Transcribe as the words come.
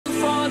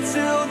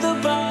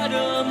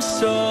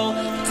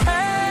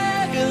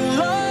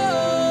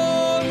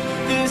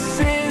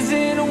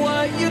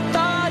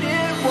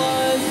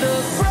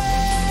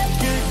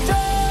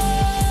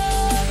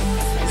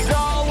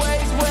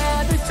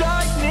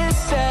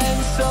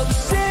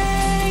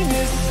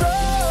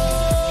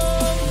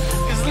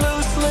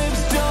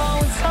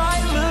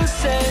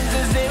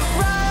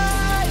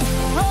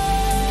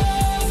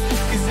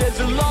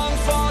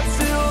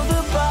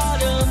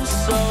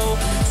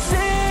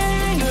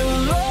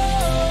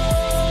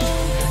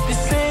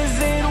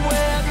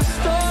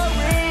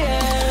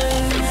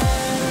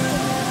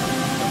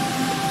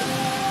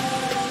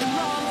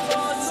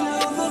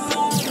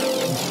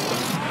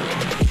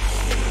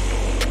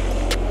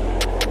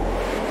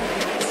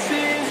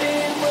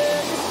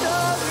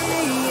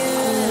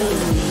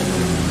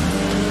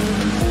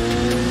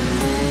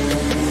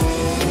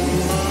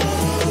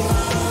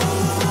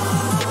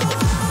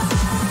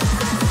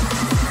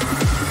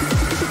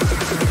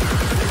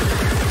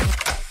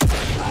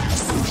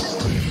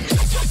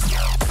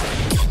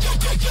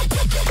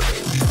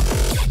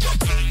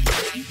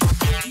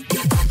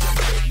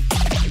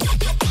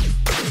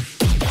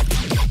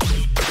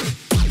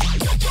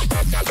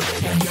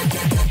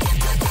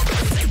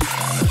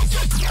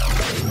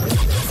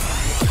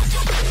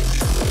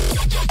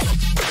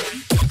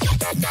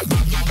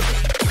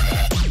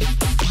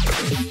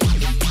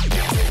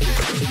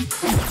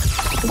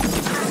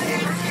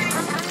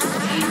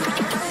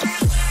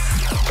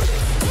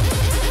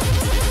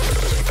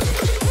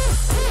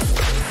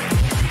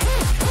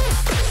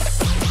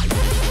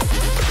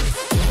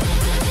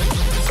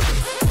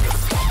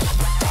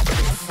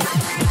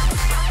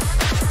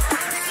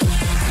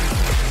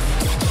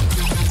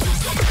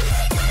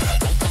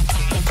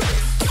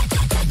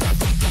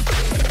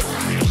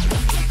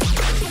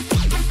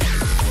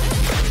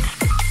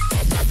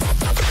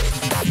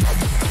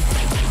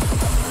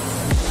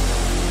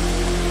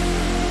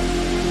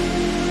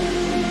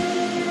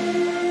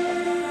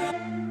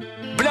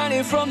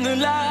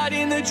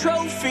the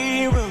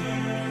trophy room,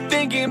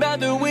 thinking about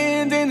the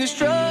wins and the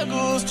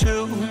struggles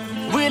too.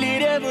 Will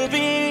it ever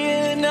be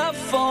enough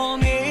for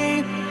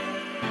me?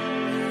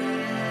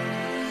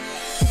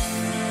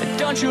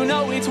 Don't you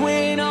know it's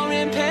win or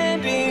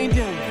impending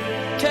doom?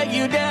 Take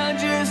you down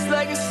just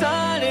like a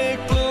sonic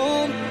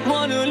boom.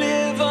 Wanna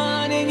live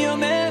on in your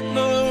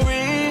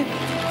memory.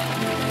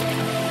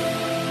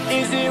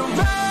 Is it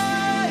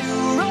right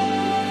or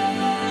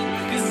wrong?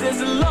 'Cause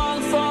there's a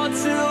long fall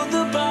to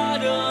the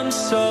bottom,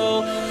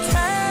 so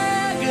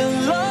tag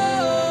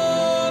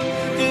along.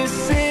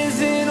 This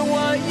isn't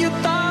what you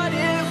thought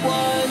it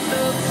was.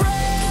 The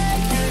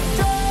break of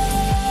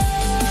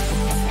dawn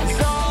is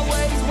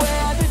always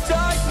where the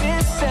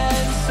darkness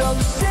ends. So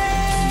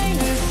sing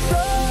this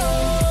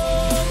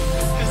song,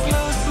 'cause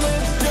loose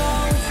lips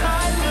don't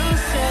tie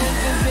loose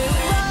ends. Is it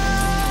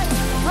right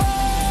or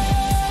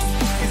wrong?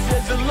 'Cause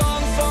there's a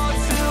long fall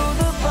to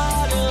the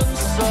bottom,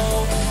 so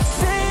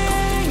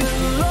sing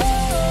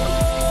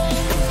along.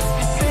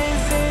 This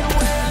isn't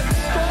where the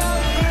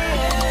story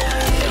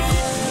ends.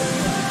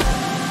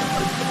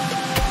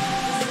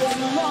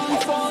 There's a long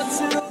fall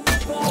to the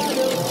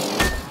bottom.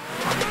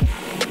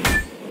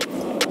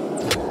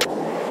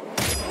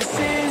 This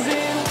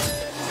isn't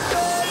where the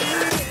story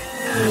ends.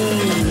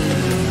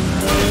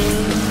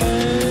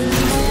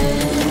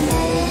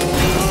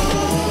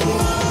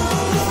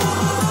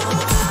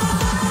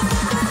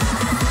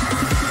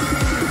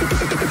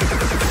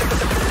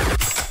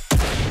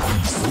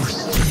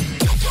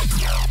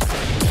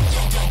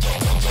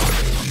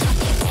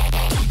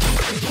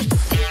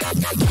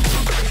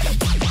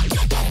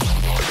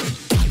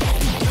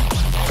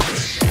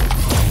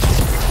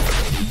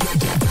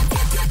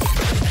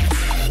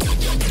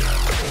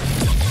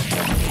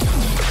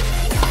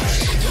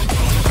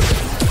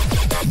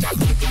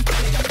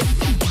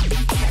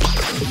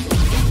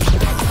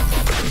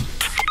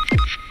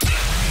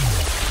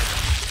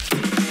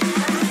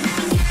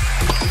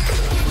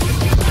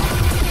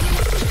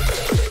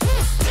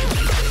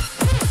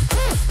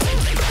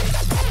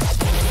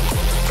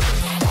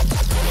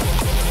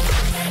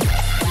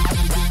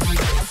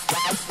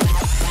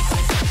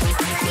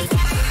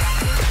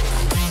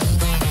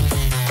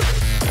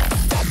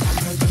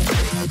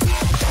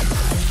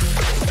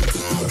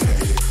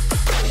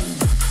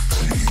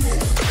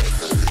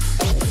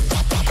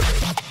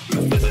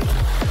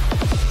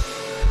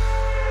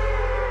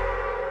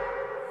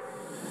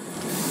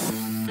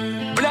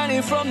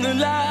 Blinded from the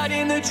light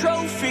in the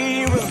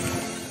trophy room.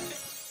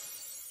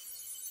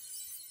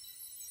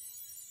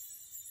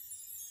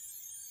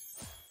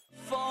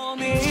 For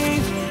me,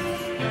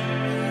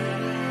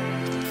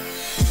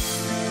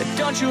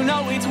 don't you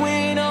know it's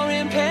win or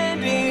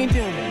impending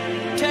doom?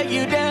 Take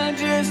you down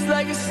just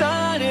like a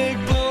sonic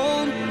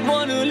boom.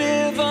 Wanna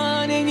live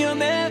on in your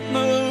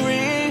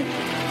memory.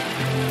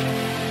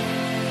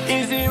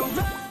 Is it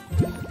right?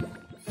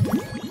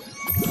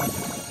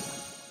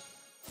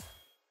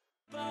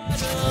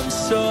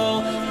 So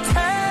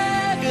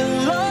tag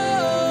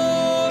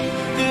along.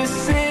 This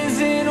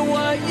isn't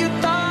what you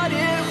thought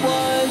it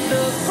was.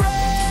 The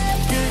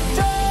break of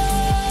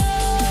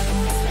dawn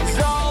is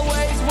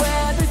always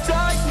where the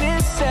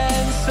darkness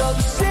ends. So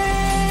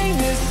sing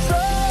this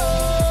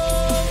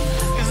song,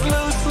 'cause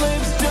loose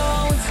lips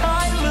don't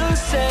tie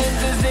loose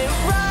ends. Is it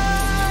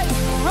right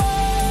or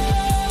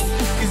wrong?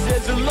 'Cause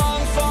there's a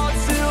long fall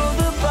to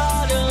the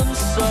bottom,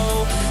 so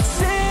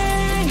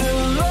sing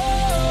along.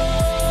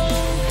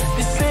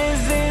 This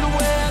isn't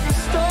where the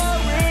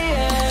story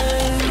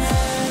ends.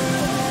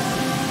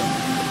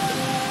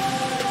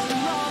 There's a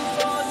long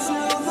fall to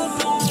the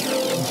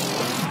bottom.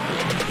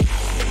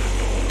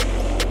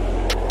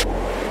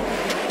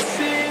 This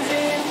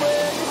isn't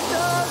where the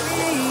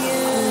story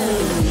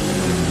ends.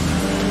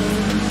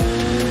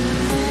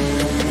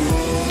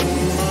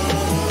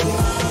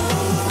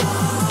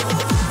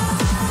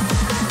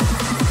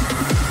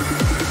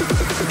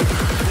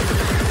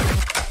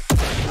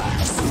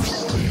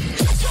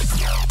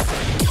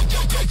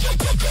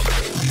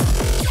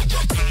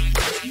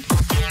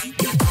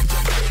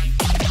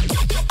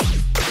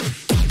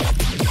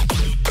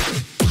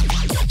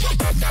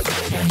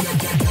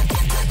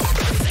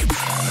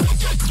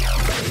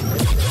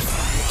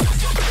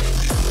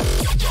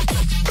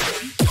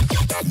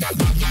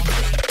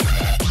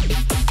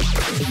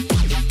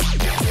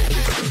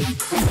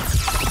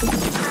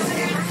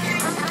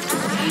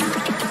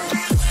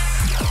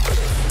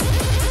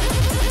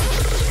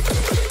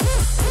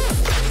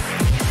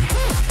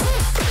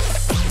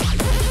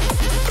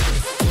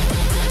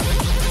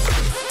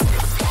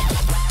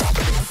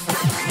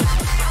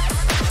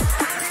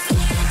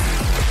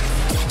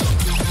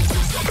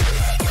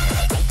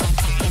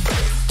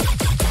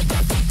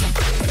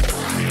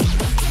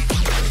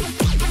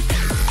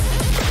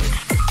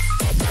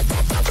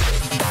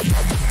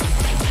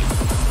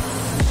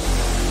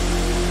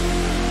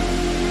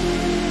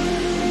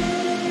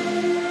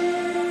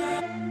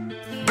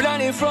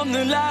 From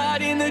the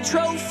light in the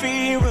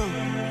trophy room,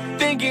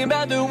 thinking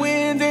about the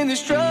wins and the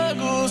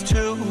struggles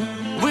too.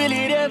 Will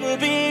it ever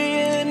be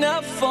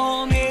enough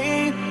for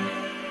me?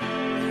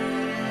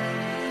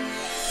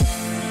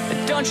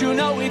 Don't you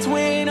know it's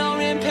when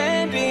or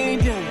impending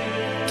doom?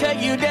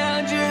 Take you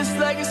down just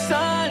like a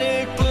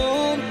sonic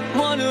boom.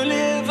 Wanna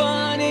live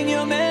on in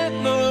your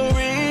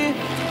memory.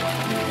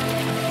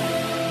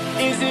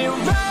 Is it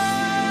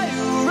right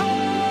or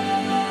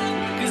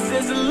wrong? 'Cause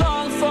there's a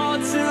long fall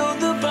to